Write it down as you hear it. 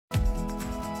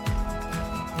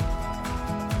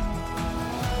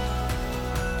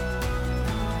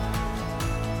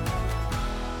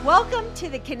Welcome to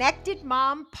the Connected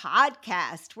Mom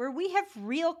podcast, where we have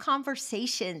real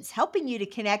conversations helping you to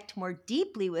connect more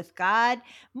deeply with God,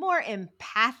 more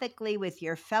empathically with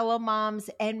your fellow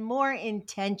moms, and more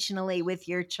intentionally with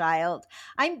your child.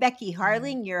 I'm Becky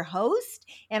Harling, your host,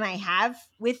 and I have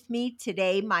with me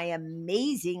today my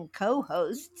amazing co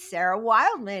host, Sarah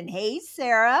Wildman. Hey,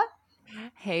 Sarah.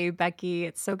 Hey, Becky,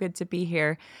 it's so good to be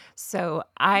here. So,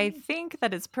 I think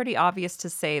that it's pretty obvious to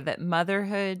say that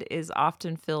motherhood is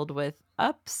often filled with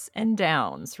ups and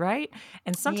downs, right?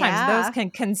 And sometimes those Yeah. can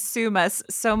consume us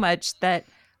so much that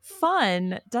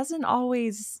fun doesn't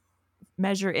always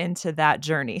measure into that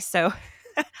journey. So,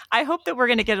 I hope that we're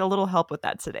going to get a little help with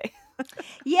that today.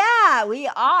 Yeah, we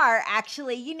are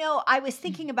actually. I was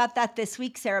thinking about that this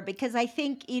week, Sarah, because I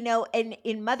think,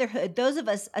 in motherhood, those of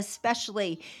us,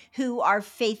 especially who are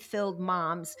faith filled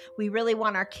moms, we really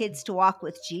want our kids to walk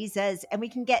with Jesus and we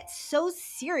can get so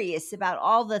serious about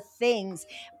all the things.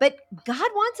 But God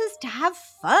wants us to have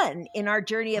fun in our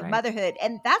journey of Right. motherhood.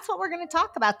 And that's what we're going to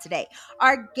talk about today.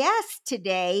 Our guest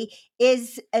today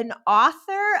is an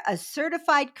author, a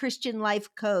certified Christian life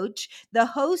coach, the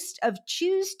host of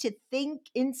Choose to Think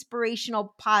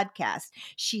Inspirational podcast.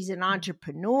 She's an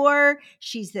entrepreneur.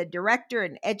 She's the director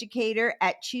and educator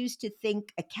at Choose to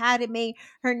Think Academy.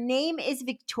 Her name is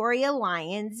Victoria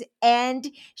Lyons, and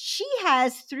she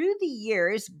has, through the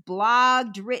years,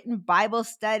 blogged, written Bible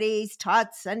studies,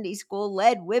 taught Sunday school,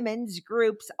 led women's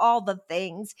groups, all the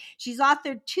things. She's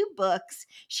authored 2 books.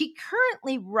 She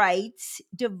currently writes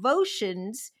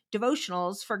devotionals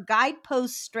for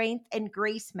Guidepost Strength and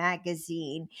Grace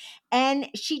magazine. And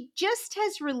she just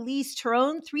has released her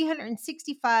own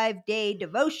 365-day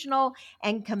devotional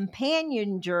and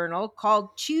companion journal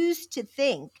called Choose to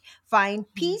Think. Find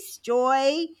peace,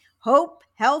 joy, hope,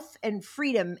 health, and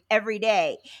freedom every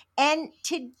day. And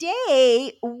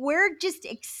today, we're just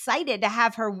excited to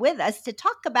have her with us to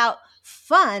talk about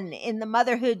fun in the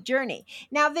motherhood journey.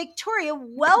 Now, Victoria,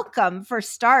 welcome for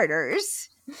starters.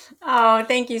 Oh,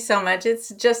 thank you so much. It's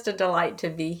just a delight to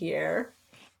be here.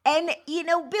 And,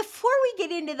 before we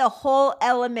get into the whole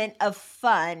element of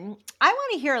fun, I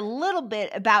want to hear a little bit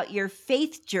about your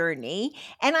faith journey.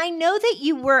 And I know that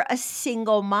you were a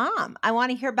single mom. I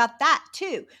want to hear about that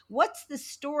too. What's the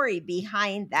story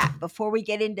behind that before we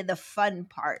get into the fun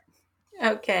part?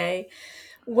 Okay.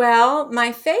 Well,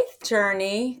 my faith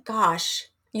journey, gosh,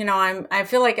 I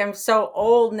feel like I'm so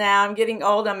old now. I'm getting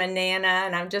old. I'm a nana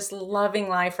and I'm just loving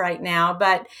life right now.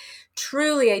 But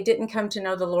truly, I didn't come to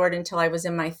know the Lord until I was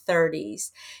in my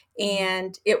 30s.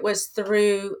 And it was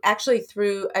through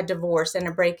a divorce and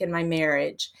a break in my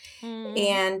marriage. Mm.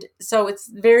 And so it's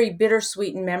very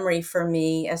bittersweet in memory for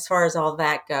me as far as all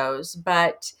that goes.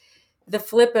 But the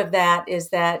flip of that is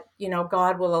that,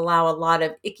 God will allow a lot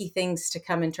of icky things to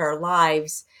come into our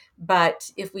lives. But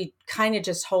if we kind of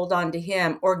just hold on to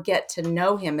Him or get to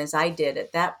know Him as I did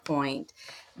at that point,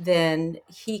 then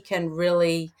He can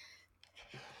really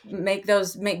make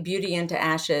beauty into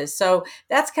ashes. So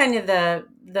that's kind of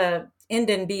the end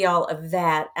and be all of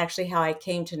that, actually how I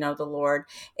came to know the Lord.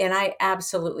 And I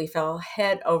absolutely fell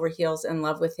head over heels in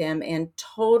love with Him, and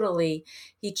totally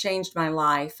He changed my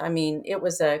life. I mean, it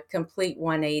was a complete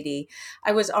 180.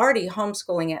 I was already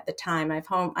homeschooling at the time. I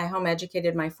home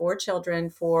educated my 4 children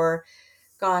for,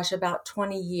 gosh, about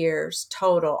 20 years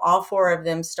total, all 4 of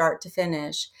them start to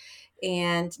finish.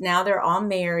 And now they're all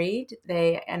married.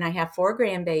 And I have 4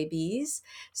 grandbabies.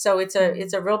 So it's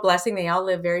a real blessing. They all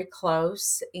live very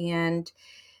close. And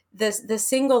the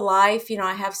single life,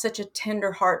 I have such a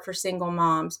tender heart for single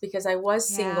moms, because I was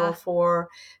Yeah. single for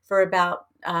about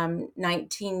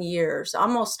 19 years,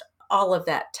 almost all of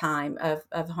that time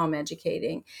of home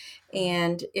educating.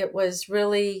 And it was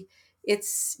really,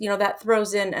 that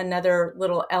throws in another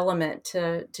little element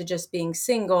to just being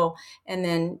single and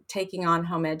then taking on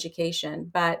home education.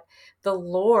 But the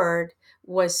Lord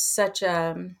was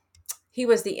he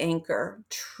was the anchor.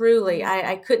 Truly,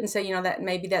 I couldn't say, that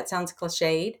maybe that sounds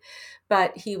cliched,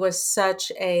 but He was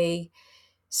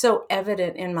so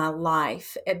evident in my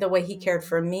life, the way He cared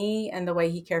for me and the way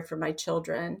He cared for my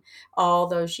children all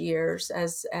those years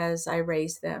as I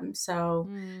raised them. So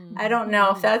I don't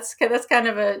know if that's kind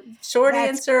of a short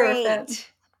That's answer, or if that,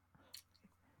 great.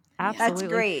 yeah. That's Absolutely.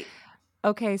 great.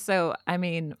 Okay, so I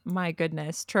mean, my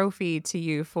goodness, trophy to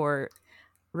you for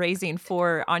raising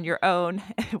 4 on your own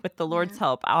with the Lord's Yeah.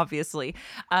 help, obviously,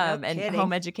 No and home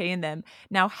kidding. educating them.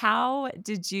 Now, how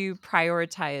did you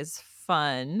prioritize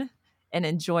fun and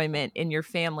enjoyment in your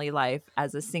family life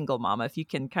as a single mom? If you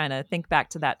can kind of think back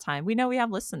to that time, we know we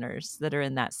have listeners that are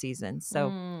in that season. So,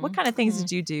 what kind of things Mhm.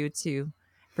 did you do to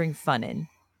bring fun in?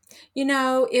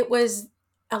 It was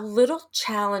a little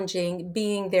challenging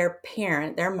being their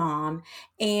parent, their mom,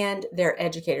 and their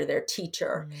educator, their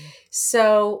teacher.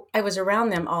 So I was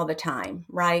around them all the time,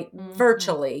 right?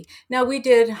 Virtually. Now we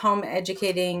did home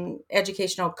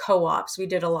educational co-ops. We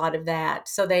did a lot of that.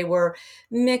 So they were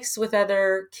mixed with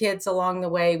other kids along the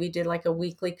way. We did like a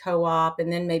weekly co-op,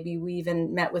 and then maybe we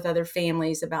even met with other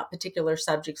families about particular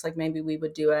subjects, like maybe we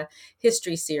would do a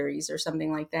history series or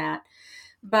something like that.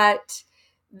 But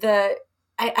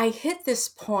I hit this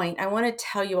point. I want to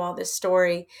tell you all this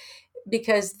story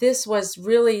because this was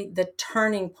really the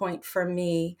turning point for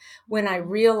me when I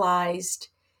realized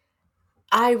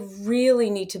I really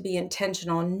need to be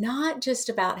intentional, not just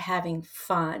about having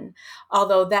fun,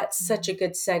 although that's such a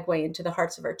good segue into the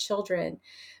hearts of our children,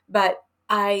 but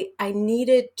I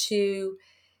needed to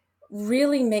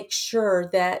really make sure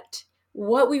that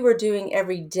what we were doing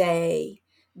every day,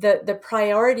 the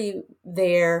priority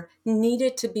there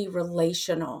needed to be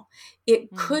relational.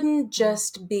 It couldn't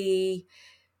just be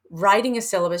writing a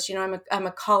syllabus. You know, I'm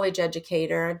a college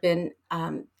educator. I've been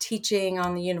teaching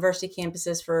on the university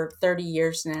campuses for 30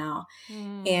 years now.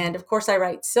 And of course I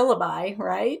write syllabi,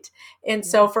 right? And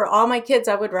so for all my kids,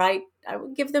 I would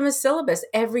give them a syllabus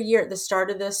every year at the start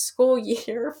of the school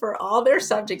year for all their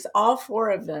subjects, all 4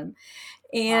 of them.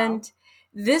 And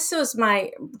this was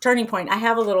my turning point. I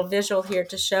have a little visual here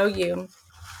to show you.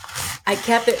 I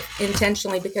kept it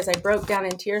intentionally because I broke down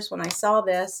in tears when I saw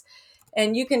this.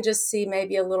 And you can just see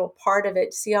maybe a little part of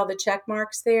it. See all the check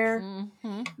marks there?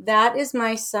 That is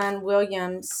my son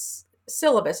William's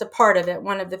syllabus, a part of it,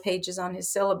 one of the pages on his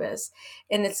syllabus.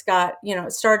 And it's got,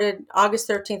 it started August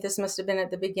 13th. This must have been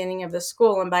at the beginning of the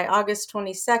school. And by August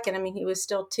 22nd, I mean, he was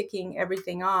still ticking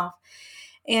everything off.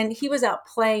 And he was out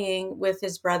playing with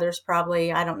his brothers,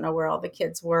 probably. I don't know where all the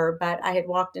kids were, but I had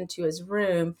walked into his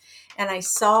room and I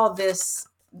saw his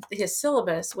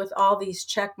syllabus with all these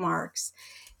check marks.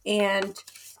 And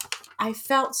I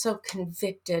felt so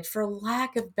convicted, for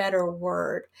lack of better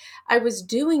word. I was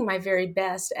doing my very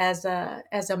best as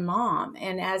a mom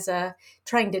and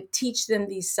trying to teach them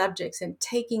these subjects and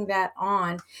taking that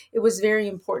on. It was very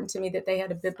important to me that they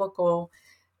had a biblical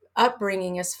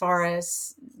upbringing as far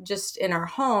as just in our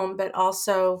home, but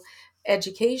also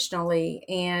educationally.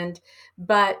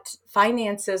 But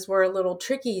finances were a little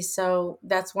tricky. So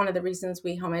that's one of the reasons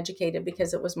we home educated,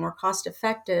 because it was more cost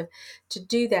effective to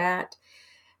do that.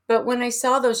 But when I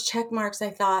saw those check marks,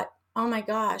 I thought, oh my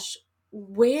gosh,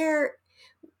 we're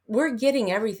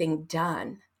getting everything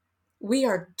done. We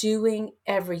are doing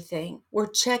everything. We're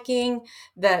checking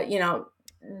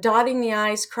dotting the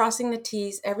I's, crossing the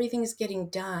T's, everything's getting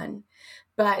done.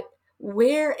 But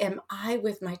where am I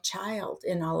with my child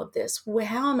in all of this?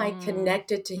 How am I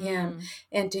connected to him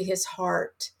and to his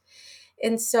heart?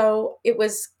 And so it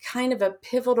was kind of a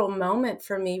pivotal moment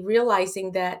for me,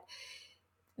 realizing that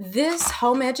this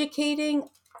home educating,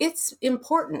 it's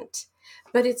important,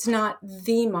 but it's not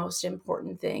the most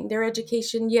important thing. Their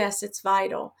education, yes, it's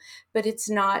vital, but it's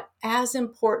not as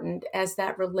important as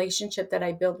that relationship that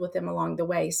I build with them along the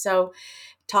way. So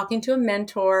talking to a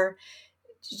mentor,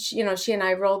 she and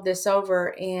I rolled this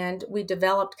over and we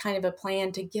developed kind of a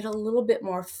plan to get a little bit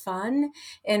more fun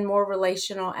and more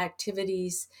relational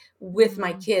activities with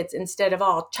my kids, instead of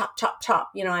all chop, chop, chop.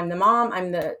 I'm the mom,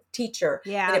 I'm the teacher.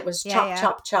 And it was chop,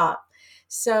 chop, chop.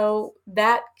 So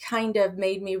that kind of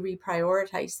made me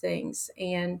reprioritize things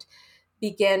and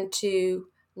begin to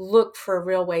look for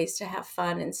real ways to have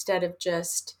fun instead of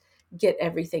just get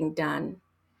everything done.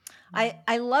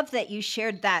 I love that you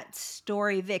shared that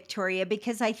story, Victoria,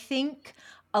 because I think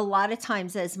a lot of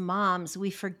times as moms, we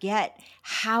forget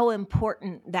how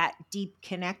important that deep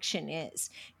connection is.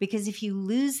 Because if you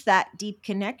lose that deep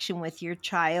connection with your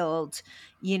child,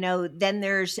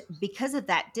 then because of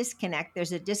that disconnect,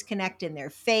 there's a disconnect in their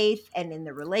faith and in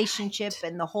the relationship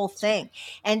and the whole thing.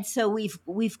 And so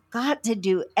we've got to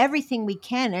do everything we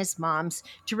can as moms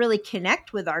to really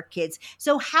connect with our kids.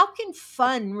 So how can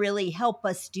fun really help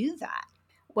us do that?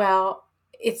 Well,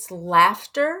 it's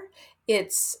laughter.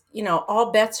 It's,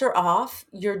 all bets are off.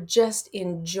 You're just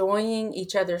enjoying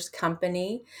each other's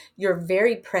company. You're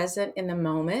very present in the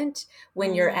moment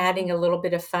when you're adding a little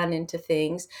bit of fun into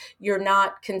things. You're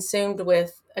not consumed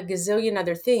with a gazillion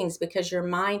other things because your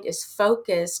mind is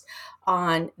focused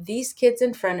on these kids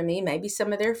in front of me, maybe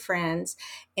some of their friends.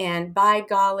 And by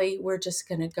golly, we're just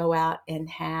going to go out and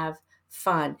have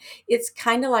fun. It's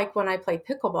kind of like when I play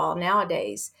pickleball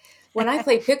nowadays. when I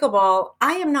play pickleball,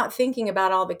 I am not thinking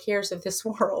about all the cares of this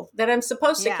world that I'm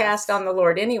supposed to cast Yes. on the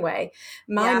Lord anyway.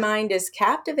 My Yeah. mind is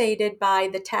captivated by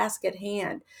the task at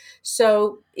hand.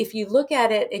 So if you look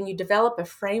at it and you develop a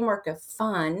framework of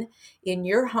fun in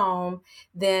your home,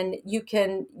 then you're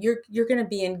going to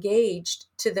be engaged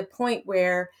to the point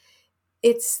where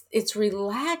it's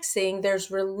relaxing, there's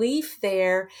relief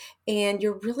there, and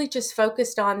you're really just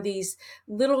focused on these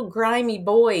little grimy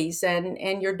boys and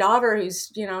your daughter who's,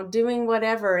 doing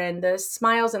whatever, and the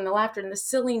smiles and the laughter and the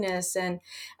silliness. And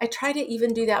I try to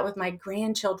even do that with my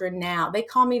grandchildren now. They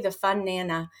call me the fun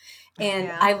Nana, and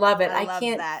Yeah, I love it. I I love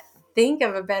can't that. think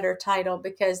of a better title,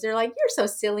 because they're like, "You're so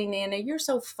silly, Nana, you're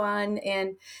so fun."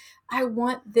 And I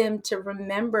want them to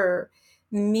remember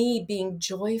me being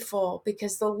joyful,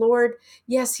 because the Lord,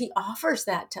 yes, he offers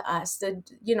that to us,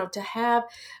 to have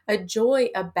a joy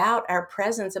about our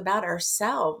presence, about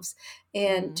ourselves,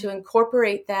 and to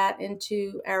incorporate that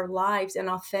into our lives in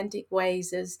authentic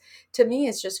ways is, to me,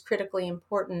 is just critically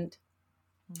important.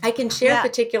 I can share Yeah.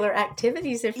 particular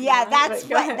activities if you Yeah, want, but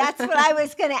go ahead. that's what I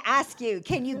was going to ask you.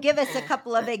 Can you give us a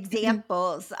couple of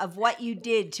examples of what you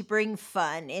did to bring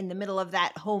fun in the middle of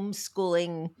that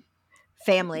homeschooling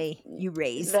family you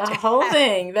raised? The whole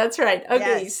thing. That's right.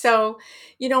 Okay. Yes. So,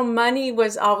 money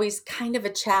was always kind of a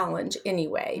challenge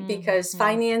anyway, because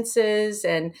finances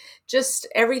and just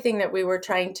everything that we were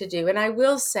trying to do. And I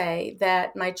will say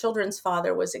that my children's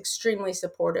father was extremely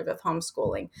supportive of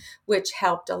homeschooling, which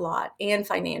helped a lot, and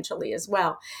financially as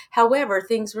well. However,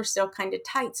 things were still kind of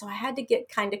tight. So I had to get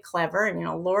kind of clever and,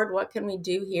 Lord, what can we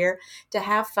do here to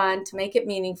have fun, to make it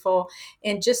meaningful,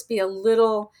 and just be a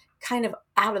little kind of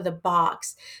out of the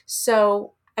box.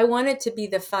 So I wanted to be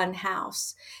the fun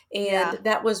house. And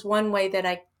that was one way that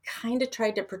I kind of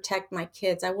tried to protect my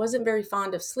kids. I wasn't very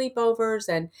fond of sleepovers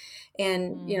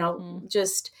and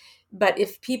just, but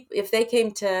if they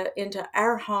came into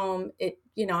our home,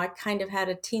 I kind of had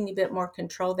a teeny bit more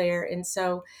control there. And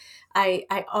so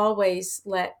I always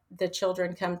let the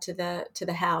children come to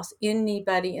the house,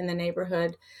 anybody in the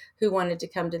neighborhood who wanted to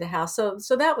come to the house.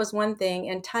 So that was one thing.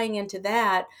 And tying into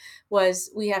that was,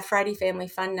 we have Friday Family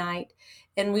Fun Night,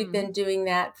 and we've been doing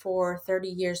that for 30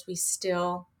 years. We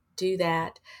still do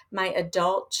that. My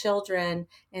adult children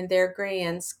and their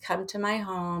grands come to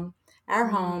our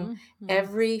home,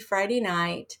 every Friday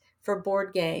night for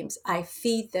board games. I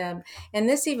feed them. And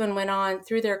this even went on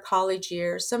through their college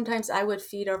years. Sometimes I would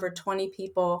feed over 20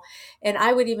 people, and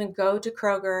I would even go to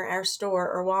Kroger, our store,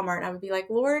 or Walmart, and I would be like,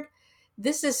 Lord,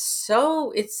 this is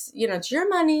it's your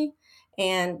money,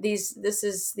 and these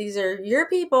are your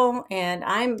people, and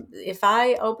if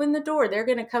I open the door, they're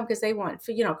going to come, because they want,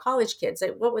 college kids,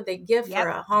 what would they give for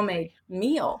a homemade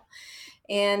meal?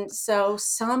 And so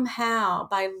somehow,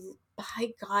 by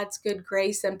God's good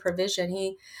grace and provision,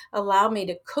 he allowed me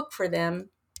to cook for them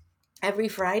every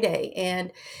Friday.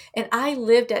 And I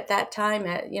lived at that time,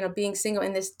 at being single,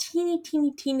 in this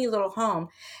teeny little home,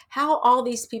 how all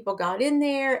these people got in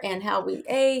there, and how we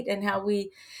ate, and how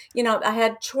we, I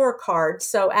had chore cards.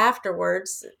 So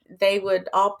afterwards they would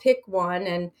all pick one,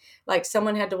 and like,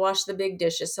 someone had to wash the big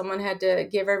dishes, someone had to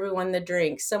give everyone the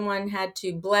drink, someone had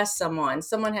to bless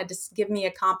someone had to give me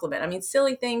a compliment. I mean,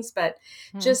 silly things, but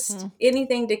just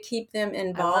anything to keep them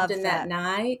involved in that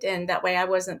night. And that way I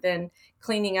wasn't then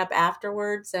cleaning up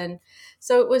afterwards. And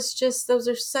so it was just, those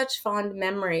are such fond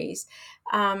memories.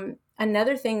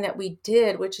 Another thing that we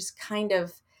did, which is kind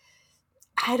of,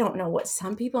 I don't know what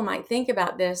some people might think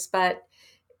about this, but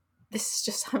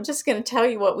I'm just going to tell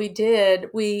you what we did.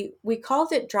 We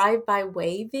called it drive-by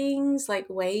wavings, like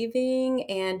waving,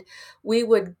 and we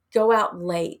would go out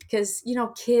late, because,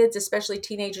 kids, especially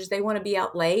teenagers, they want to be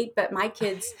out late. But my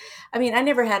kids, I mean, I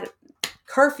never had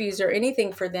curfews or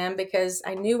anything for them, because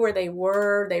I knew where they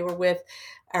were. They were with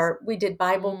we did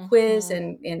Bible quiz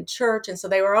and in church. And so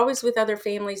they were always with other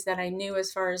families that I knew,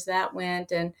 as far as that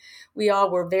went. And we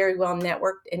all were very well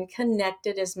networked and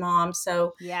connected as moms.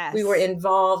 So we were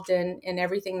involved in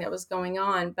everything that was going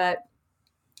on. But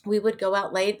we would go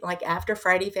out late, like after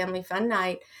Friday Family Fun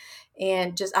Night,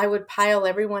 and I would pile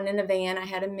everyone in a van. I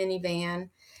had a minivan.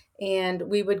 And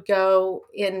we would go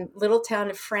in little town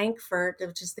of Frankfort,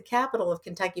 which is the capital of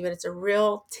Kentucky, but it's a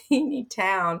real teeny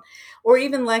town, or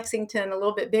even Lexington, a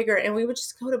little bit bigger. And we would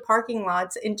just go to parking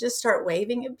lots and just start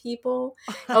waving at people,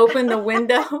 open the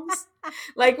windows,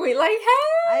 hey.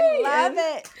 I love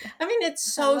it. I mean,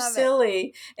 it's so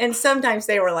silly. And sometimes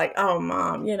they were like, oh,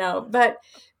 Mom, but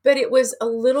it was a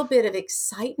little bit of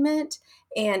excitement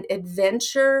and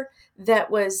adventure that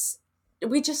was,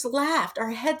 we just laughed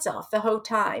our heads off the whole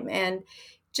time. And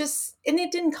and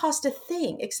it didn't cost a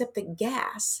thing except the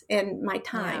gas and my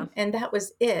time. And that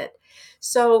was it.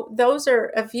 So those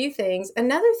are a few things.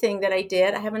 Another thing that I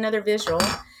did, I have another visual,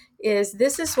 is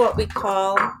this is what we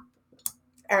call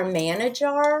our manna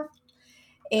jar.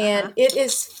 And it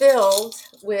is filled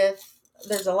with,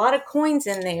 there's a lot of coins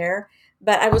in there,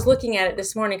 but I was looking at it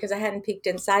this morning because I hadn't peeked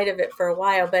inside of it for a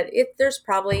while, but there's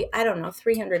probably, I don't know,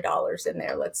 $300 in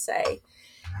there, let's say.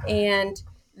 And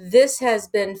this has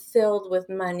been filled with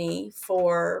money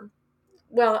for,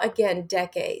 well, again,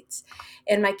 decades.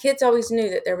 And my kids always knew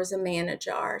that there was a manna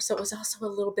jar. So it was also a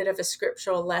little bit of a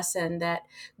scriptural lesson that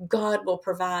God will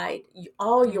provide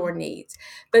all your needs.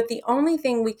 But the only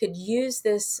thing we could use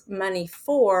this money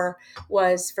for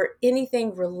was for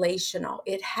anything relational.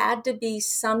 It had to be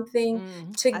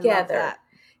something together.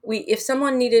 If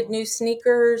someone needed new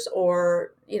sneakers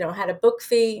or, had a book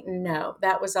fee, no,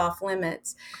 that was off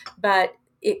limits. But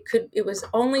it was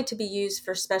only to be used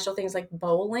for special things like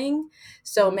bowling.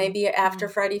 So maybe after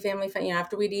Friday Family Fun,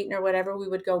 after we'd eaten or whatever, we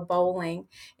would go bowling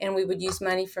and we would use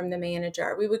money from the manna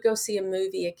jar. We would go see a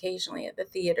movie occasionally at the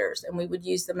theaters and we would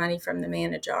use the money from the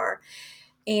manna jar.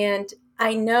 And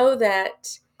I know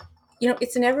that,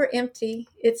 it's never empty.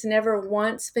 It's never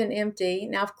once been empty.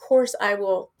 Now, of course, I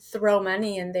will throw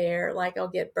money in there, like I'll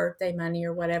get birthday money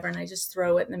or whatever, and I just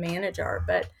throw it in the manna jar.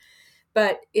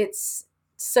 But it's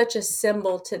such a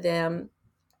symbol to them.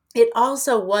 It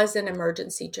also was an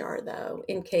emergency jar, though,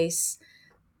 in case,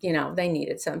 they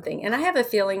needed something. And I have a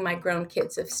feeling my grown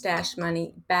kids have stashed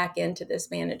money back into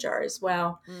this manna jar as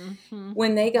well.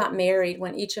 When they got married,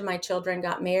 when each of my children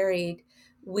got married,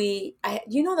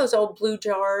 those old blue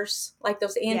jars, like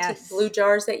those antique blue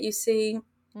jars that you see?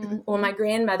 Well, my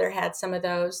grandmother had some of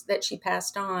those that she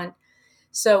passed on.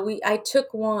 So I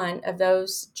took one of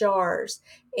those jars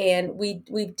and we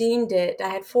deemed it, I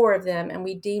had 4 of them, and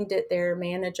we deemed it their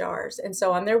manna jars. And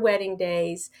so on their wedding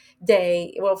day,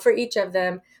 for each of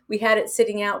them, we had it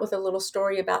sitting out with a little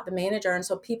story about the manna jar. And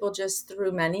so people just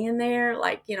threw money in there,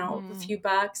 like, a few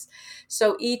bucks.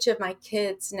 So each of my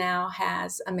kids now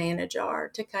has a manna jar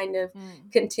to kind of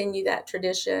continue that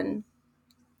tradition.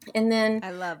 And then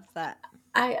I love that.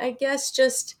 I guess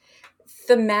just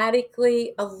thematically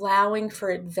allowing for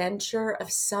adventure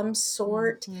of some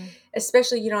sort,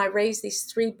 especially, I raised these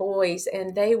 3 boys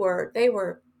and they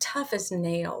were tough as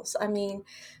nails. I mean,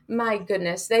 my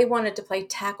goodness, they wanted to play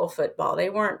tackle football. They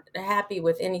weren't happy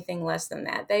with anything less than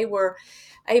that.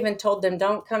 I even told them,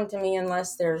 don't come to me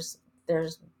unless there's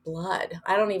blood.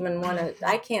 I don't even want to,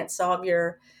 I can't solve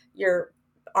your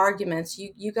arguments.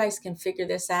 You guys can figure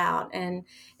this out. And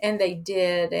they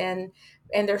did. And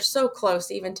they're so close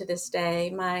even to this day.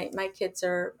 My kids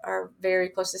are very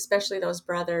close, especially those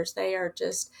brothers. They are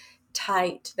just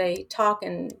tight. They talk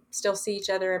and still see each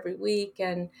other every week.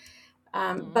 And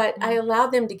but I allow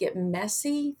them to get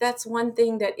messy. That's one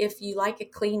thing, that if you like a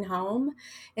clean home,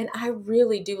 and I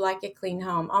really do like a clean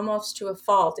home, almost to a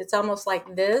fault. It's almost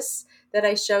like this that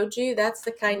I showed you. That's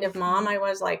the kind of mom I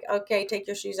was, like, okay, take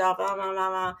your shoes off,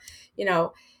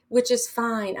 which is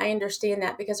fine. I understand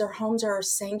that, because our homes are our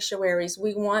sanctuaries.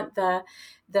 We want the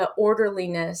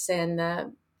orderliness and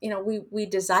the, we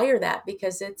desire that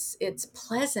because it's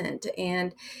pleasant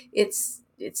and it's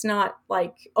not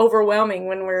like overwhelming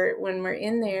when we're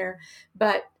in there.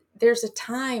 But there's a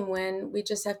time when we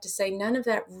just have to say none of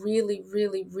that really,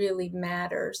 really, really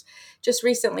matters. Just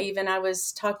recently, even, I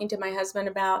was talking to my husband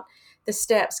about the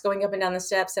steps, going up and down the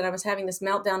steps, and I was having this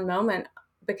meltdown moment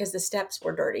because the steps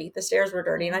were dirty, the stairs were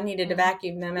dirty, and I needed to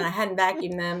vacuum them, and I hadn't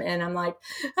vacuumed them, and I'm like,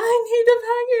 I need to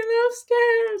vacuum those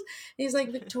stairs. And he's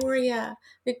like,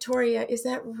 Victoria, is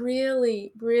that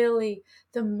really, really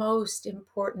the most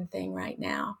important thing right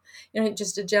now?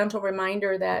 Just a gentle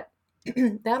reminder that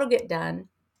that'll get done.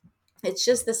 It's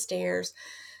just the stairs.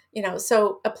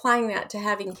 So applying that to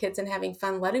having kids and having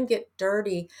fun, let them get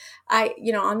dirty.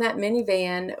 On that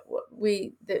minivan,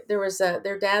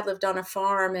 their dad lived on a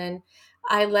farm, and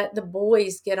I let the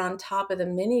boys get on top of the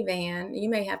minivan. You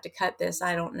may have to cut this,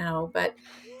 I don't know, but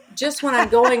just when I'm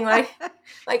going like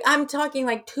I'm talking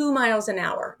like 2 miles an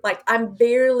hour, like I'm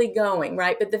barely going,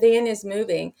 right? But the van is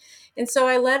moving. And so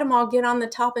I let them all get on the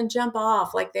top and jump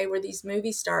off like they were these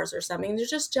movie stars or something. They're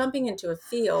just jumping into a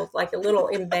field, like a little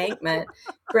embankment,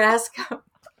 grass.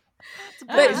 It's a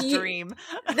boy's dream.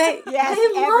 They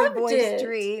every loved boy's it.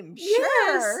 dream.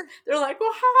 Yes. Sure. They're like,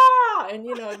 "Wah!"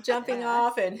 And jumping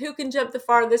off, and who can jump the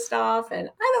farthest off. And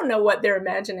I don't know what their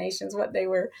imaginations,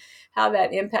 how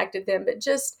that impacted them, but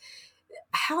just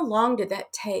how long did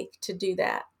that take to do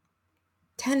that?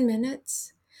 10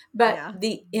 minutes. But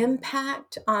the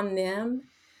impact on them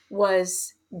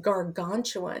was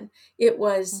gargantuan. It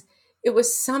was it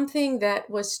was something that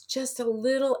was just a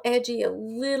little edgy, a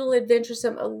little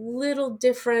adventuresome, a little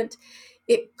different.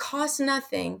 It cost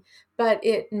nothing, but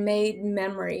it made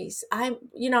memories.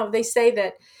 They say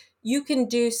that you can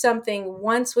do something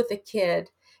once with a kid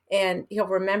and he'll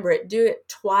remember it. Do it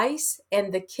twice,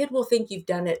 and the kid will think you've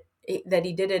done it, that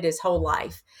he did it his whole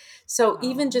life. So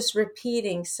even Oh. just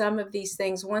repeating some of these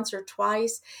things once or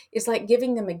twice is like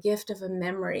giving them a gift of a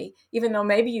memory, even though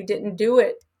maybe you didn't do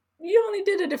it. You only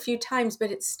did it a few times,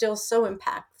 but it's still so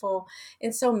impactful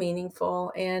and so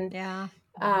meaningful. And Yeah.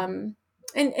 um,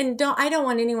 I don't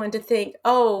want anyone to think,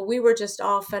 oh, we were just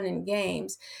all fun and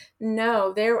games.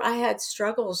 No, I had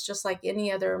struggles just like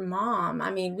any other mom.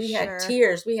 I mean, we had Sure.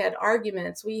 tears, we had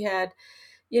arguments, we had,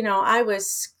 I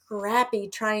was scrappy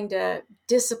trying to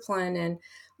discipline, and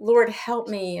Lord help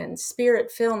me and Spirit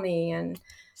fill me. And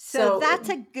So so that's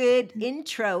a good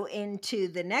intro into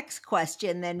the next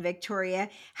question, then, Victoria.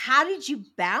 How did you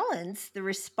balance the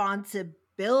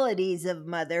responsibilities of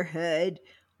motherhood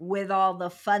with all the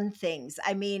fun things?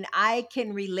 I mean, I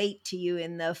can relate to you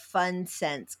in the fun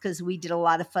sense because we did a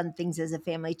lot of fun things as a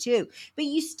family too, but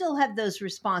you still have those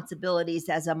responsibilities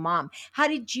as a mom. How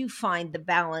did you find the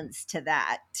balance to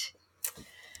that?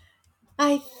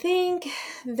 I think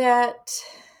that,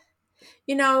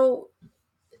 you know,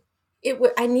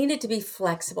 I needed to be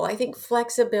flexible. I think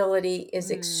flexibility is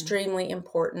Mm, extremely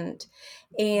important.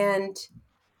 And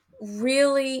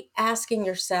really asking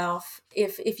yourself,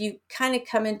 if you kind of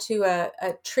come into a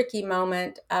tricky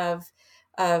moment of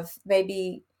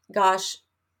maybe, gosh,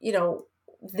 you know,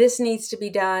 this needs to be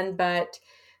done, but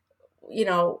you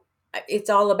know it's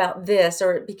all about this,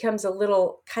 or it becomes a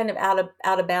little kind of out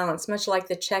of balance, much like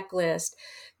the checklist,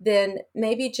 then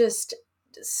maybe just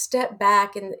step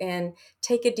back and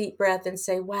take a deep breath and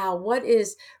say, wow, what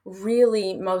is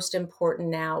really most important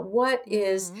now? What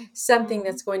is mm, something mm.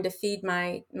 that's going to feed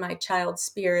my child's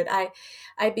spirit?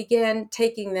 I began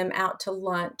taking them out to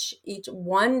lunch each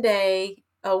one day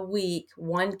a week,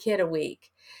 one kid a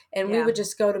week, and we Yeah. would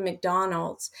just go to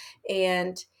McDonald's.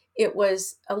 And it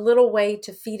was a little way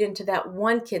to feed into that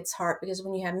one kid's heart, because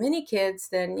when you have many kids,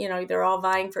 then they're all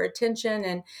vying for attention,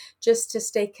 and just to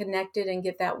stay connected and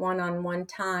get that one-on-one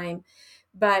time.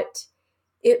 But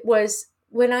it was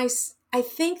when I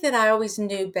think that I always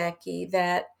knew, Becky,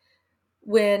 that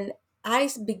when I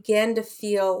began to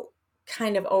feel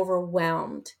kind of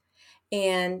overwhelmed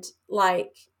and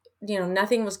like,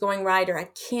 nothing was going right, or I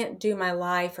can't do my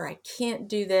life, or I can't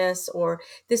do this, or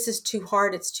this is too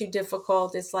hard, it's too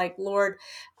difficult, it's like, Lord,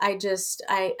 I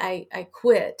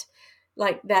quit.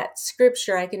 Like that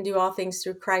scripture, I can do all things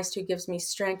through Christ who gives me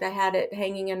strength. I had it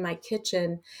hanging in my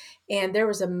kitchen, and there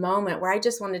was a moment where I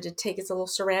just wanted to take, it's a little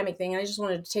ceramic thing, and I just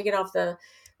wanted to take it off the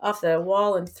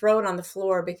wall and throw it on the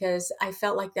floor, because I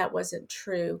felt like that wasn't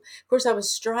true. Of course, I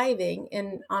was striving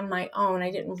and on my own.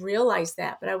 I didn't realize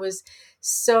that, but I was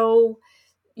so,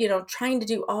 trying to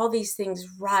do all these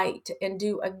things right and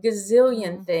do a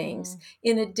gazillion Mm, things mm,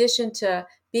 in addition to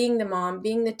being the mom,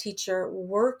 being the teacher,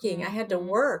 working. I mm, had to mm.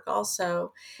 work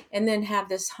also, and then have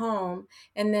this home.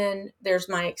 And then there's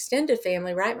my extended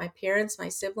family, right? My parents, my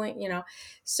sibling,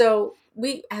 So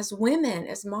we, as women,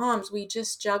 as moms, we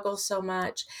just juggle so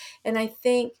much. And I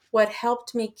think what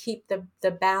helped me keep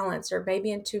the balance, or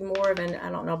maybe into more of an, I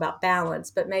don't know about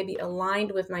balance, but maybe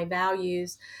aligned with my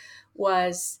values,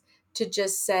 was to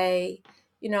just say,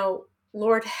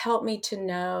 Lord, help me to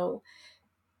know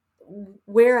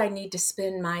where I need to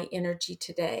spend my energy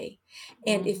today.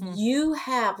 And if Mhm. you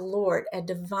have, Lord, a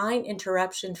divine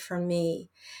interruption for me,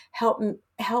 help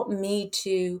me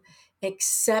to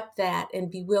accept that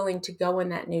and be willing to go in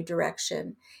that new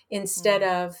direction, instead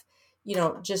Mm. of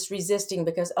just resisting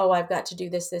because, oh, I've got to do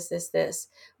this.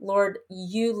 Lord,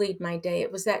 you lead my day.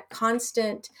 It was that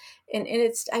constant, and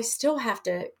it's, I still have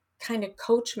to kind of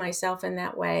coach myself in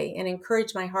that way and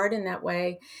encourage my heart in that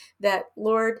way, that,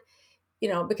 Lord,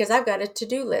 because I've got a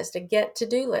to-do list, a get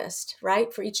to-do list,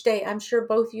 right? For each day. I'm sure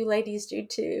both you ladies do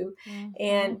too.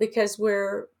 And Mhm. because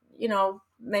we're,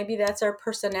 maybe that's our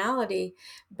personality,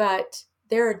 but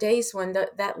there are days when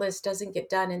that list doesn't get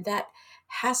done, and that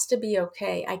has to be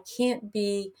okay. I can't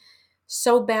be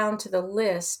so bound to the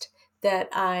list that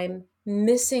I'm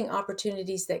missing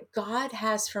opportunities that God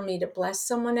has for me to bless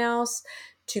someone else,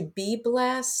 to be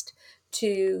blessed,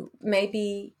 to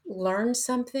maybe learn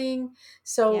something.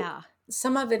 So Yeah.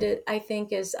 some of it, I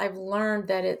think, is I've learned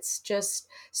that it's just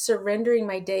surrendering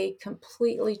my day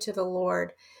completely to the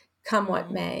Lord, come what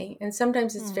Mm. may. And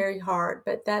sometimes it's Mm. very hard,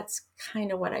 but that's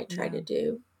kind of what I try Yeah. to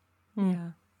do. Mm.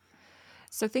 Yeah.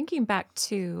 So thinking back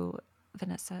to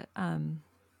Vanessa,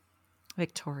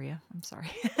 Victoria. I'm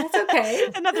sorry. That's okay.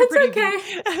 Another That's pretty V. okay.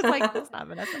 It's like, it's not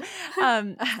Vanessa.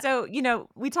 So,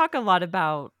 we talk a lot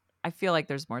about, I feel like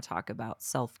there's more talk about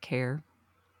self-care.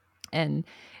 And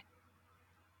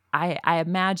I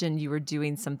imagine you were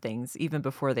doing some things even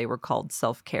before they were called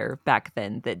self-care back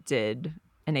then that did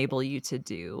enable you to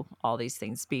do all these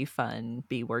things, be fun,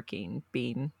 be working,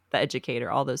 being the educator,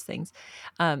 all those things.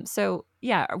 So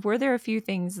yeah, were there a few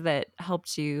things that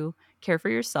helped you care for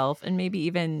yourself and maybe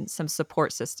even some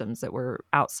support systems that were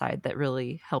outside that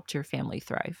really helped your family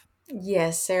thrive?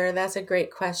 Yes, Sarah, that's a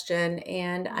great question.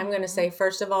 And I'm going to Mhm. say,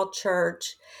 first of all,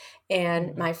 church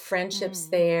and Mhm. my friendships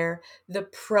Mhm. there, the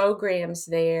programs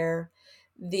there,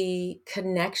 the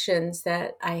connections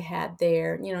that I had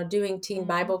there, doing teen Mhm.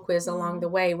 Bible quiz along the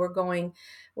Mhm. way.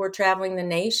 We're traveling the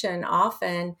nation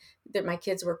often that my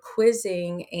kids were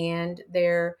quizzing and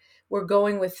we're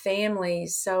going with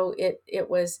families. So it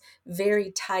was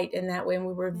very tight in that way. And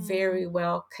we were very Mhm.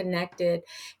 well connected.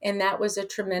 And that was a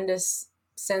tremendous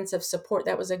sense of support.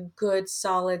 That was a good,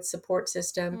 solid support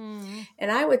system. Mhm.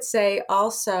 And I would say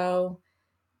also,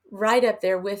 right up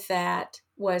there with that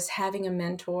was having a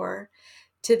mentor.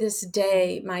 To this Mhm.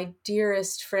 day, my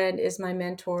dearest friend is my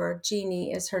mentor.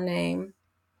 Jeannie is her name.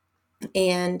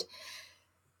 And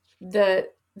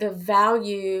the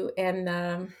value and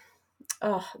the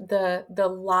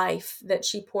life that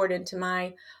she poured into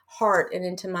my heart and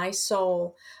into my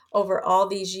soul over all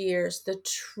these years, the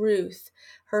truth,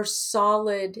 her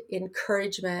solid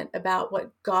encouragement about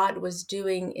what God was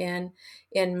doing in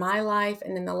my life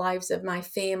and in the lives of my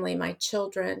family, my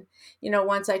children.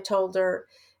 Once I told her,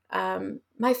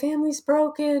 my family's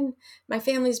broken. My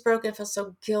family's broken. I feel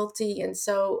so guilty and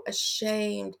so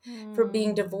ashamed for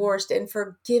being Mhm. divorced and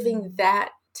for giving Mhm.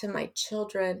 that to my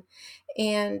children.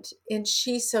 And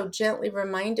she so gently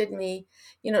reminded me,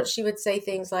 she would say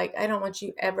things like, I don't want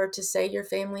you ever to say your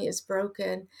family is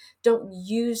broken. Don't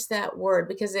use that word,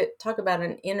 because talk about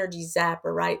an energy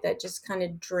zapper, right? That just kind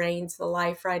of drains the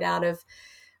life right out of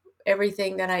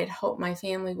everything that I had hoped my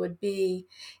family would be.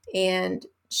 And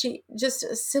she just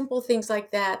simple things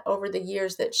like that over the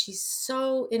years that she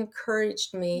so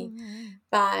encouraged me Mhm.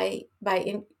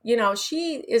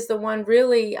 she is the one.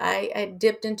 Really, I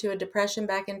dipped into a depression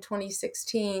back in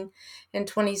 2016 and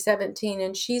 2017,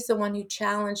 and she's the one who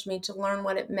challenged me to learn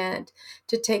what it meant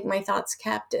to take my thoughts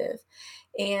captive.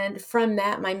 And from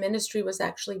that, my ministry was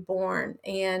actually born.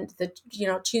 And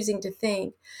choosing to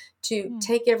think, to Mhm.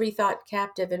 take every thought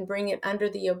captive and bring it under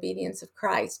the obedience of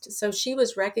Christ. So she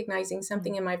was recognizing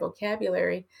something Mhm. in my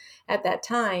vocabulary at that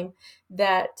time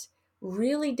that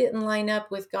really didn't line up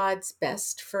with God's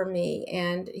best for me,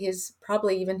 and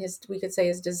probably even we could say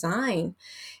his design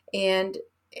and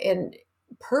and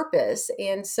purpose.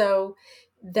 And so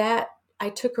that I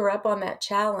took her up on that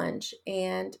challenge,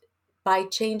 and by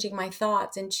changing my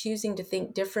thoughts and choosing to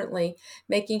think differently,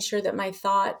 making sure that my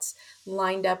thoughts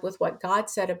lined up with what God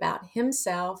said about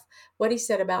himself, what he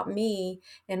said about me,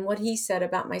 and what he said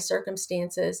about my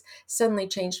circumstances, suddenly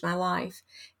changed my life.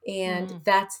 And Mhm.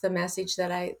 that's the message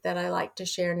that I like to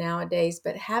share nowadays.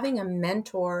 But having a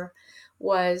mentor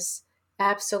was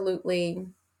absolutely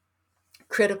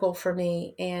critical for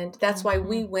me. And that's why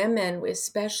we Mhm. women,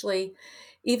 especially,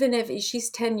 even if she's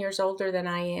 10 years older than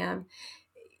I am,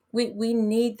 we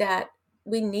need that.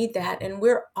 We need that. And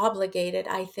we're obligated,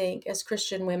 I think, as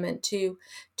Christian women to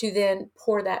then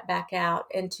pour that back out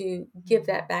and to give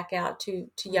that back out to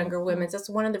younger women. Mhm. That's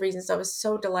one of the reasons I was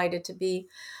so delighted to be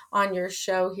on your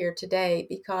show here today,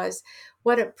 because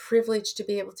what a privilege to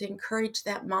be able to encourage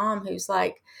that mom who's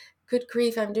like, good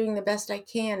grief, I'm doing the best I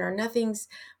can, or nothing's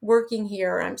working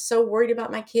here, or I'm so worried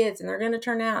about my kids and they're going to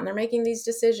turn out and they're making these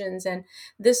decisions, and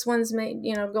this one's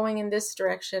going in this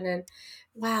direction. And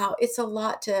wow, it's a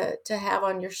lot to have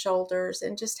on your shoulders.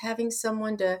 And just having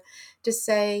someone to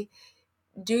say,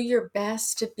 do your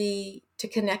best to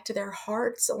connect to their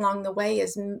hearts along the way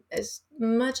as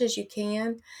much as you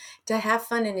can, to have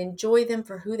fun and enjoy them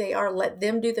for who they are. Let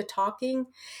them do the talking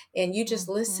and you just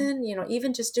Mhm. listen.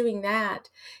 Even just doing that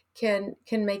can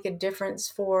make a difference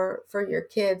for your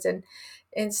kids.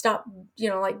 And stop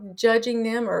like judging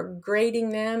them or grading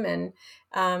them. And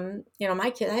I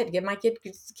had to give my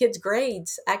kids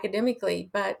grades academically,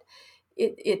 but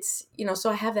it's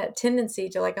so I have that tendency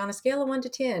to, like, on a scale of 1 to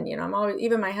 10, I'm always,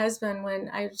 even my husband, when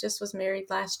I just was married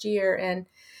last year,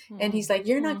 and he's like,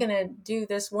 you're not Mhm. going to do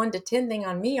this 1 to 10 thing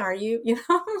on me, are you?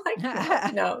 I'm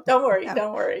like, no, don't worry,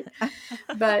 don't worry.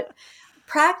 But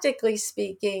practically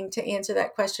speaking, to answer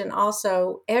that question,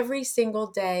 also, every single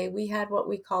day we had what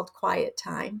we called quiet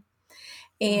time.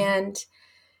 Mhm. And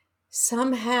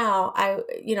somehow I,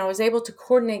 was able to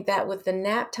coordinate that with the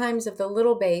nap times of the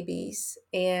little babies.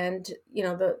 And,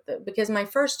 because my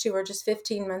first two are just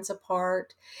 15 months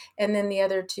apart. And then the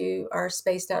other two are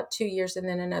spaced out 2 years and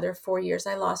then another 4 years.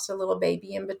 I lost a little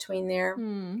baby in between there.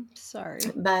 Sorry.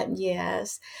 But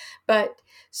yes, but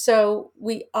so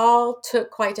we all took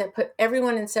quiet time, put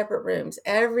everyone in separate rooms.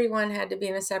 Everyone had to be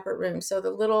in a separate room. So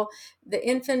the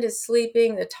infant is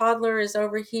sleeping, the toddler is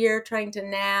over here trying to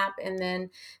nap, and then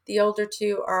the older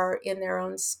two are in their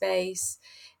own space.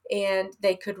 And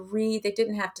they could read. They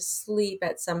didn't have to sleep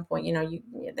at some point.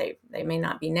 They may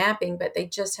not be napping, but they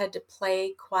just had to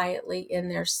play quietly in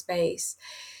their space.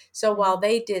 So while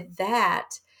they did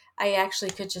that, I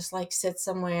actually could just like sit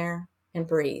somewhere and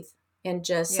breathe. And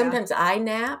just sometimes I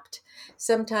napped.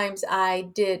 Sometimes I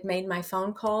made my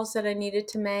phone calls that I needed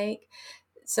to make.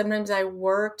 Sometimes I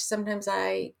worked. Sometimes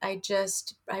I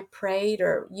prayed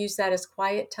or used that as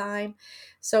quiet time.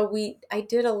 So I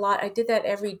did a lot. I did that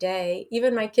every day.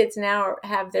 Even my kids now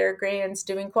have their grands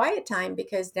doing quiet time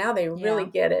because now they really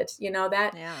get it.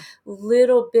 That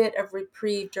little bit of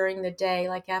reprieve during the day,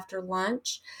 like after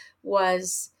lunch,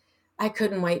 I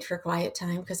couldn't wait for quiet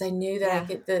time because I knew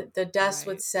that the dust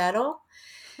would settle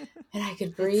and I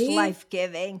could breathe. It's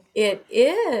life-giving. It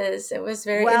is. It was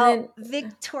very well.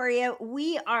 Victoria,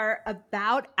 we are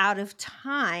about out of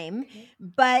time,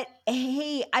 but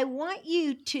hey, I want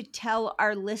you to tell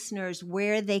our listeners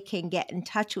where they can get in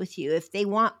touch with you if they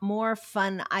want more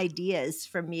fun ideas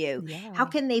from you. How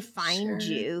can they find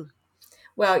you?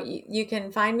 Well, you can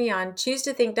find me on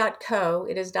choosetothink.co.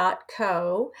 It is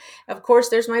 .co. Of course,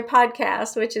 there's my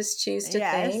podcast, which is Choose to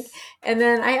Think. And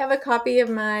then I have a copy of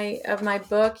my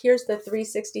book. Here's the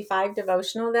 365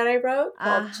 devotional that I wrote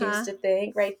called Choose to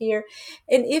Think right here.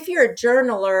 And if you're a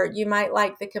journaler, you might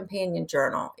like the companion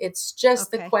journal. It's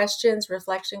just the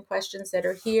reflection questions that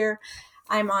are here.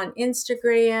 I'm on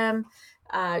Instagram.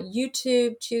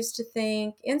 YouTube, Choose to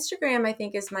Think. Instagram, I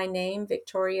think, is my name,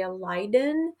 Victoria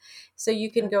Lydon. So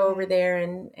you can go over there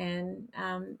and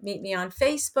meet me on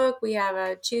Facebook. We have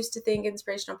a Choose to Think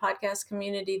inspirational podcast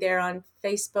community there on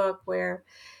Facebook where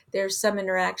there's some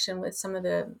interaction with some of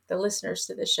the listeners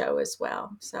to the show as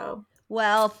well. So.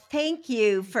 Well, thank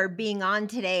you for being on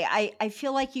today. I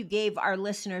feel like you gave our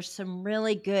listeners some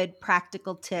really good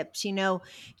practical tips,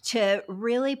 to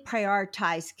really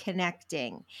prioritize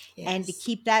connecting and to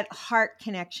keep that heart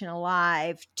connection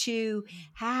alive, to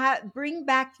bring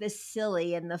back the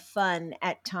silly and the fun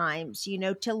at times,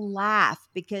 to laugh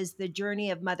because the journey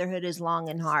of motherhood is long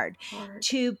and hard.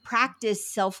 To practice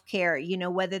self-care,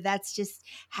 whether that's just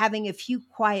having a few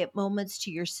quiet moments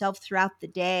to yourself throughout the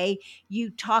day. You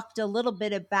talked a little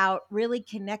bit about really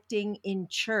connecting in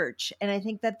church. And I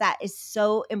think that is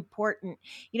so important.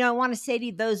 I want to say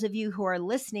to those of you who are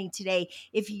listening today,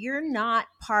 if you're not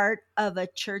part of a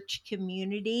church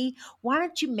community, why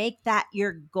don't you make that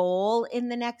your goal in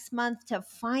the next month to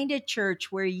find a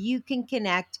church where you can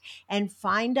connect and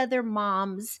find other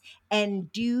moms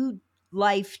and do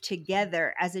life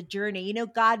together as a journey.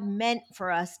 God meant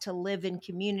for us to live in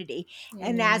community.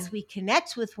 And as we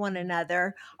connect with one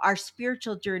another, our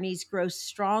spiritual journeys grow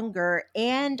stronger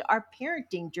and our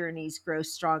parenting journeys grow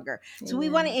stronger. So we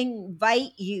want to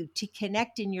invite you to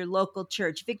connect in your local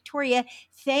church. Victoria,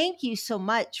 thank you so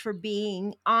much for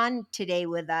being on today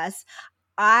with us.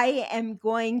 I am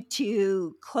going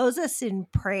to close us in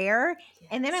prayer,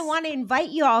 and then I want to invite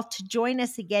you all to join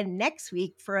us again next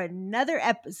week for another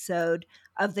episode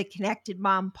of the Connected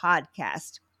Mom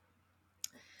Podcast.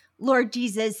 Lord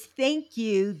Jesus, thank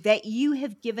you that you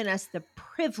have given us the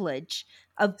privilege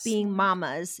of being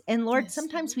mamas. And Lord,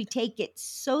 sometimes we take it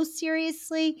so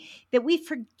seriously that we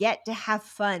forget to have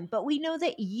fun. But we know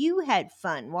that you had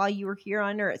fun while you were here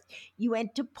on earth. You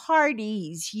went to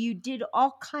parties. You did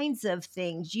all kinds of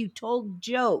things. You told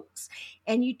jokes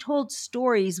and you told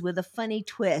stories with a funny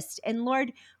twist. And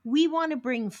Lord, we want to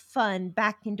bring fun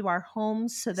back into our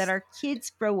homes so that our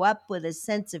kids grow up with a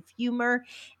sense of humor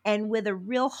and with a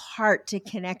real heart to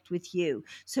connect with you.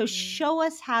 So show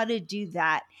us how to do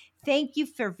that. Thank you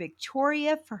for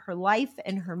Victoria, for her life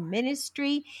and her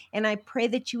ministry. And I pray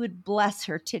that you would bless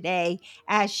her today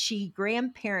as she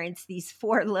grandparents these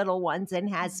 4 little ones and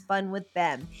has fun with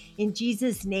them. In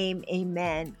Jesus' name,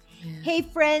 amen. Hey,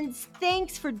 friends,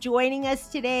 thanks for joining us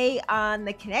today on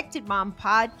the Connected Mom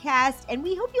Podcast. And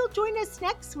we hope you'll join us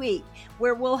next week,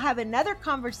 where we'll have another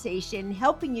conversation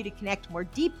helping you to connect more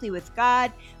deeply with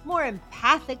God, more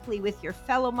empathically with your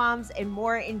fellow moms, and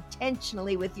more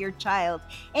intentionally with your child.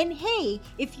 And hey,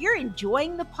 if you're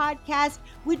enjoying the podcast,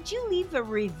 would you leave a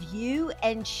review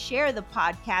and share the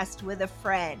podcast with a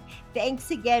friend? Thanks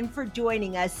again for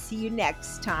joining us. See you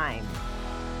next time.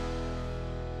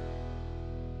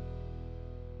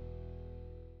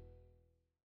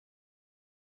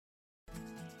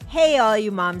 Hey, all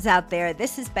you moms out there,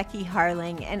 this is Becky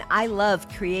Harling, and I love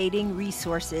creating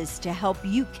resources to help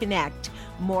you connect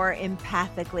more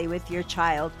empathically with your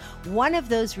child. One of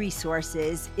those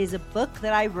resources is a book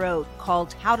that I wrote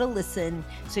called How to Listen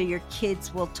So Your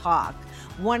Kids Will Talk.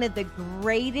 One of the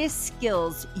greatest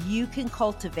skills you can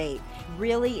cultivate,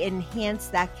 really enhance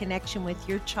that connection with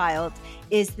your child,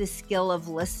 is the skill of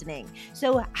listening.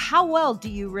 So how well do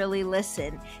you really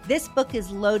listen? This book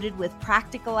is loaded with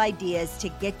practical ideas to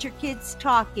get your kids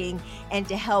talking and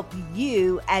to help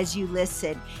you as you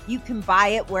listen. You can buy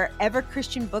it wherever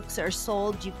Christian books are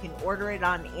sold. You can order it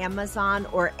on Amazon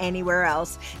or anywhere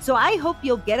else. So I hope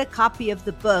you'll get a copy of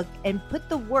the book and put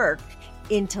the work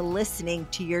into listening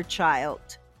to your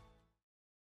child.